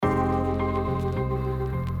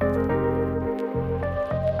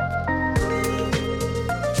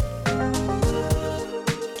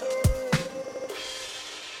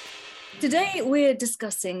Today, we're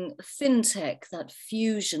discussing fintech, that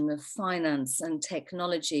fusion of finance and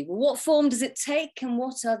technology. Well, what form does it take, and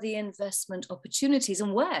what are the investment opportunities,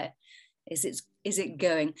 and where is it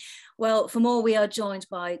going? Well, for more, we are joined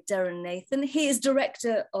by Darren Nathan. He is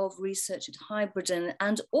Director of Research at Hybridan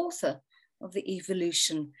and author of The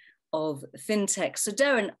Evolution of Fintech. So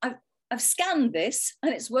Darren, I've scanned this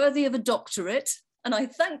and it's worthy of a doctorate, and I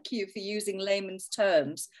thank you for using layman's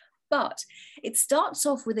terms. But it starts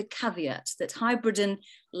off with a caveat that Hybridan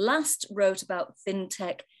last wrote about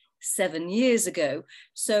fintech 7 years ago.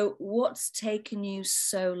 So what's taken you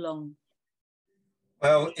so long?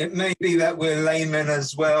 Well, it may be that we're laymen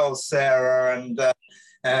as well, Sarah, and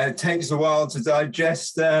it takes a while to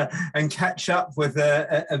digest and catch up with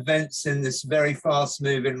events in this very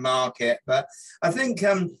fast-moving market. But I think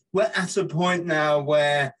we're at a point now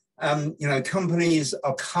where companies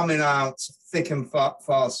are coming out thick and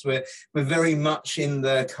fast. We're very much in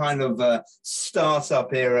the kind of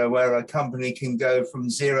startup era where a company can go from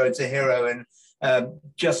zero to hero in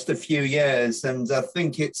just a few years. And I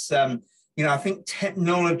think it's, I think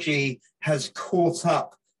technology has caught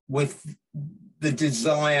up with the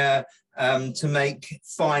desire to make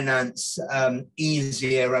finance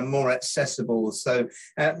easier and more accessible. So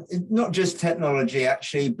not just technology,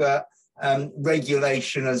 actually, but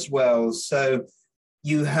regulation as well. So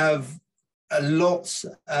you have a lot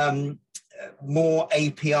more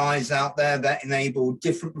APIs out there that enable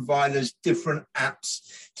different providers, different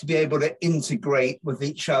apps to be able to integrate with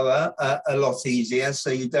each other a lot easier.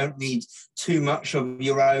 So you don't need too much of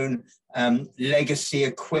your own legacy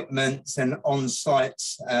equipment and on-site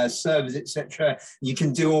servers, etc. You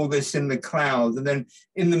can do all this in the cloud. And then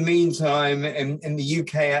in the meantime, in the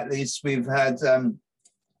UK at least, we've had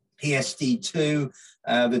PSD2,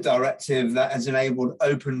 the directive that has enabled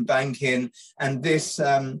open banking, and this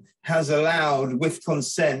has allowed, with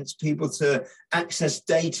consent, people to access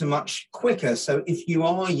data much quicker. So if you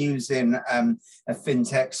are using a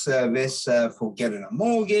fintech service for getting a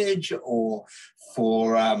mortgage or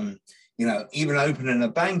for even opening a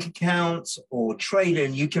bank account or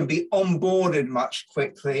trading, you can be onboarded much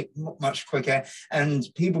quicker, and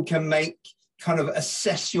people can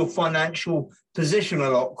assess your financial position a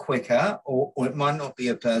lot quicker, or it might not be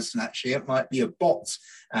a person, actually, it might be a bot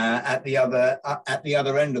at the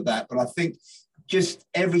other end of that. But I think just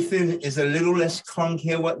everything is a little less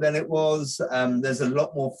clunkier than it was. There's a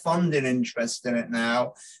lot more funding interest in it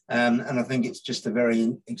now, and I think it's just a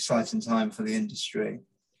very exciting time for the industry.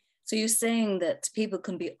 So you're saying that people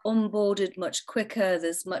can be onboarded much quicker,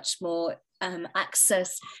 there's much more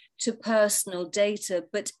access to personal data,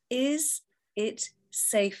 but is it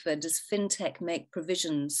safer? Does fintech make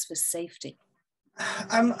provisions for safety?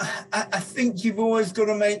 I think you've always got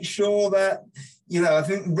to make sure that, I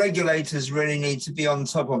think regulators really need to be on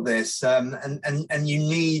top of this, and you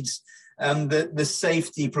need the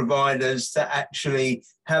safety providers to actually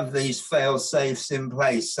have these fail-safes in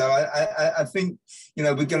place. So I think,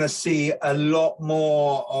 we're going to see a lot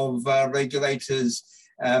more of regulators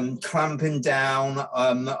clamping down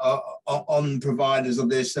on providers of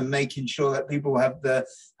this and making sure that people have the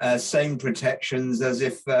same protections as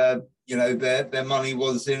if their money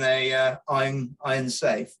was in a iron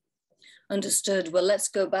safe. Understood. Well, let's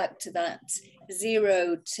go back to that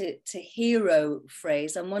zero to hero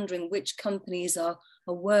phrase. I'm wondering which companies are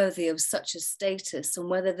worthy of such a status and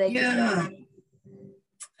whether they can.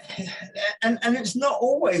 And it's not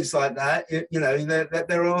always like that.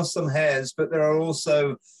 There are some hares, but there are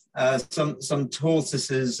also some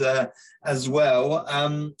tortoises as well.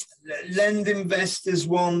 LendInvest is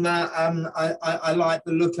one that I like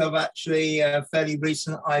the look of, actually, a fairly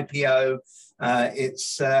recent IPO.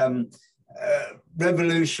 It's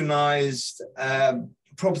revolutionized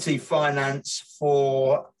property finance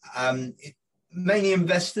for mainly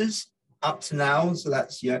investors up to now. So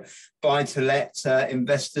that's buy-to-let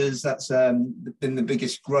investors. That's been the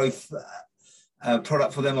biggest growth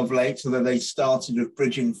product for them of late, although they started with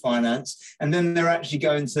bridging finance. And then they're actually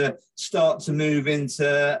going to start to move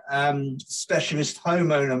into specialist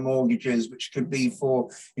homeowner mortgages, which could be for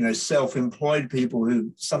self-employed people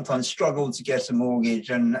who sometimes struggle to get a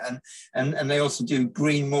mortgage. And they also do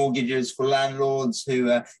green mortgages for landlords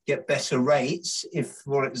who get better rates if,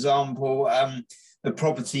 for example, the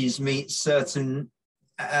properties meet certain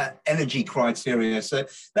energy criteria. So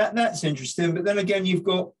that's interesting. But then again, you've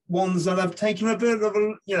got ones that have taken a bit of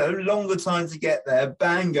a longer time to get there.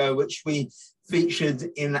 Bango, which we featured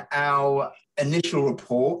in our initial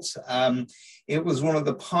report. It was one of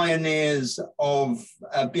the pioneers of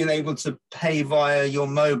being able to pay via your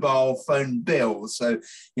mobile phone bill. So,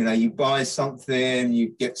 you know, you buy something,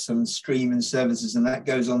 you get some streaming services, and that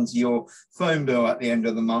goes onto your phone bill at the end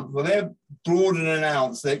of the month. Well, they're broadening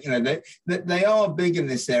out that, you know, they are big in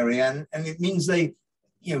this area, and it means they,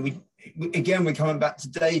 you know, we're coming back to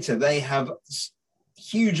data. They have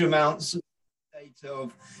huge amounts of data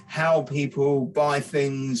of how people buy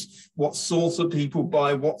things, what sort of people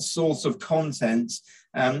buy, what sort of content.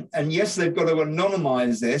 And yes, they've got to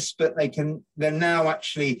anonymize this, but they're now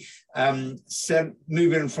actually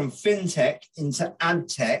moving from fintech into ad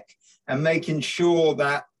tech and making sure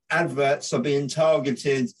that adverts are being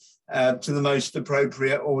targeted to the most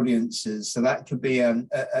appropriate audiences. So that could be a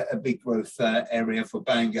big growth area for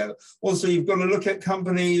Bango. Also, you've got to look at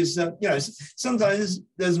companies, you know, sometimes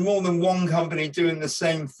there's more than one company doing the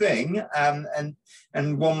same thing,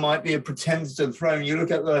 and one might be a pretender to the throne. You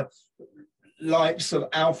look at the likes of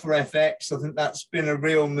Alpha FX, I think that's been a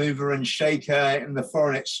real mover and shaker in the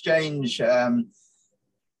foreign exchange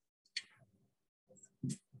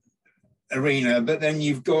arena. But then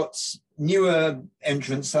you've got newer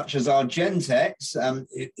entrants such as Argentex,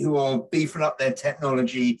 who are beefing up their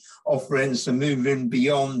technology offerings and moving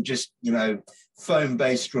beyond just, you know,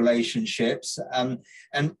 phone-based relationships. And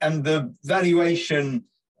the valuation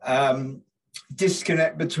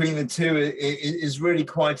disconnect between the two is really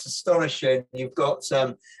quite astonishing. You've got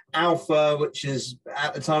Alpha, which is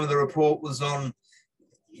at the time of the report was on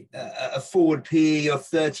a forward PE of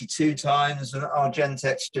 32 times, and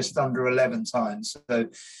Argentex just under 11 times. So,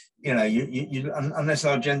 you know, you unless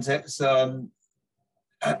Argentex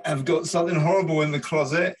have got something horrible in the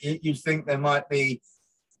closet, you'd think there might be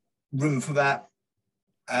room for that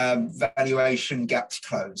valuation gap to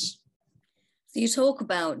close. So you talk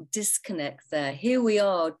about disconnect there. Here we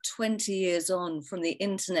are 20 years on from the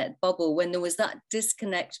internet bubble, when there was that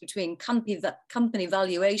disconnect between company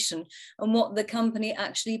valuation and what the company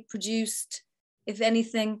actually produced, if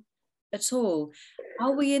anything at all.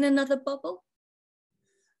 Are we in another bubble?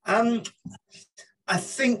 I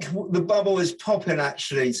think the bubble is popping,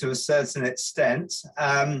 actually, to a certain extent.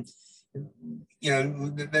 You know,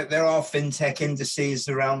 there are fintech indices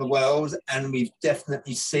around the world, and we've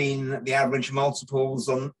definitely seen the average multiples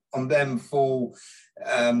on them fall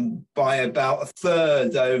by about a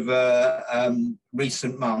third over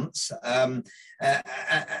recent months. And I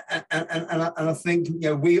think, you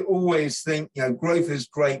know, we always think, you know, growth is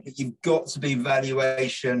great, but you've got to be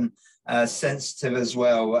valuation sensitive as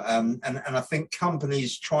well. And I think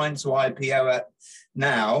companies trying to IPO it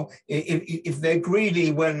now, if they're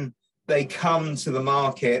greedy when they come to the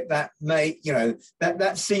market, that may, you know,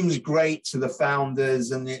 that seems great to the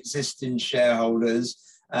founders and the existing shareholders,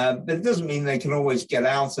 but it doesn't mean they can always get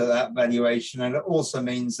out of that valuation. And it also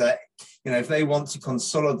means that, you know, if they want to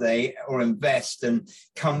consolidate or invest and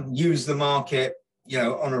come use the market, you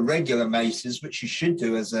know, on a regular basis, which you should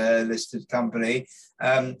do as a listed company,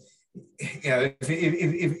 you know,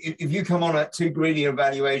 if you come on at too greedy a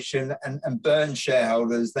valuation and burn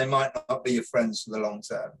shareholders, they might not be your friends for the long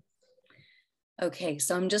term. Okay,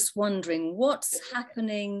 so I'm just wondering what's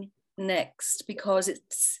happening next, because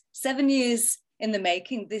it's 7 years in the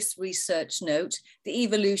making, this research note, the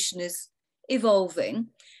evolution is evolving.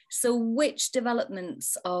 So which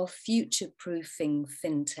developments are future-proofing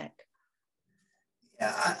fintech?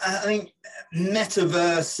 Yeah, I think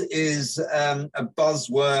metaverse is a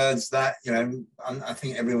buzzword that, you know, I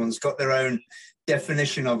think everyone's got their own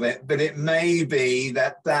definition of it, but it may be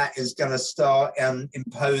that is going to start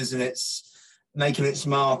making its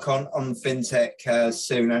mark on fintech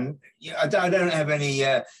soon. And I don't have any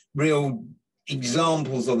real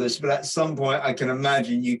examples of this, but at some point I can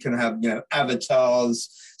imagine you can have, you know, avatars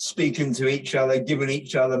speaking to each other, giving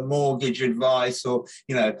each other mortgage advice, or,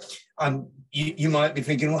 you know, you might be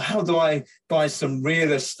thinking, well, how do I buy some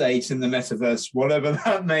real estate in the metaverse, whatever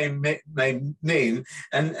that may mean,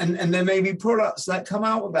 and there may be products that come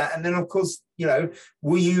out with that. And then, of course, you know,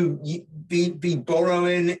 will you be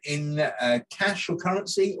borrowing in cash or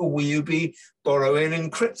currency, or will you be borrowing in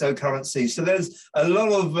cryptocurrency? So there's a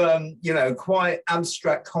lot of, you know, quite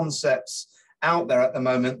abstract concepts out there at the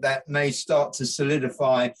moment that may start to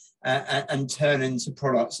solidify and turn into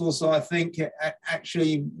products. Also, I think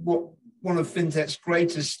actually one of fintech's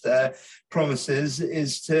greatest promises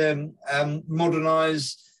is to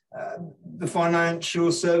modernize the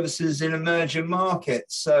financial services in emerging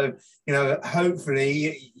markets. So, you know,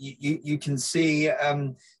 hopefully you can see,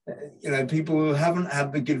 you know, people who haven't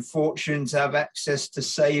had the good fortune to have access to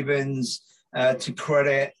savings, to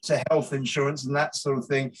credit, to health insurance and that sort of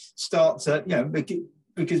thing, start to, you know,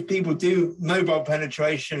 because people do, mobile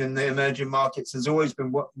penetration in the emerging markets has always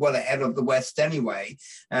been well ahead of the West anyway,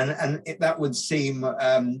 and that would seem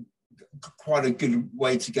quite a good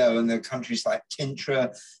way to go. And there are countries like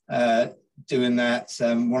Tintra doing that.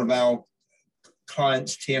 One of our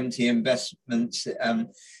clients, TMT Investments,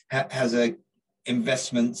 has a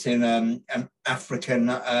investment in an African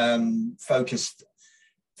focused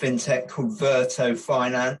fintech called Verto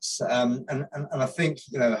Finance, and I think,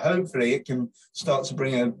 you know, hopefully it can start to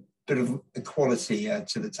bring a bit of equality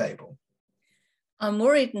to the table. I'm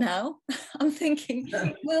worried now. I'm thinking,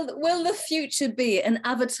 will the future be an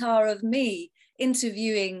avatar of me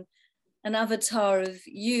interviewing an avatar of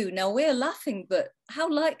you? Now, we're laughing, but how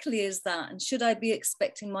likely is that? And should I be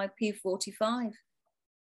expecting my P45?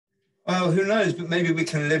 Well, who knows, but maybe we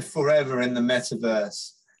can live forever in the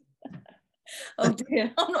metaverse. Oh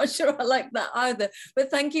dear, I'm not sure I like that either.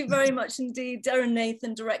 But thank you very much indeed, Darren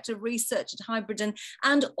Nathan, Director of Research at Hybridan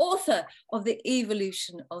and author of The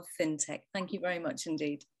Evolution of FinTech. Thank you very much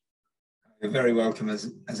indeed. You're very welcome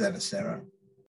as ever, Sarah.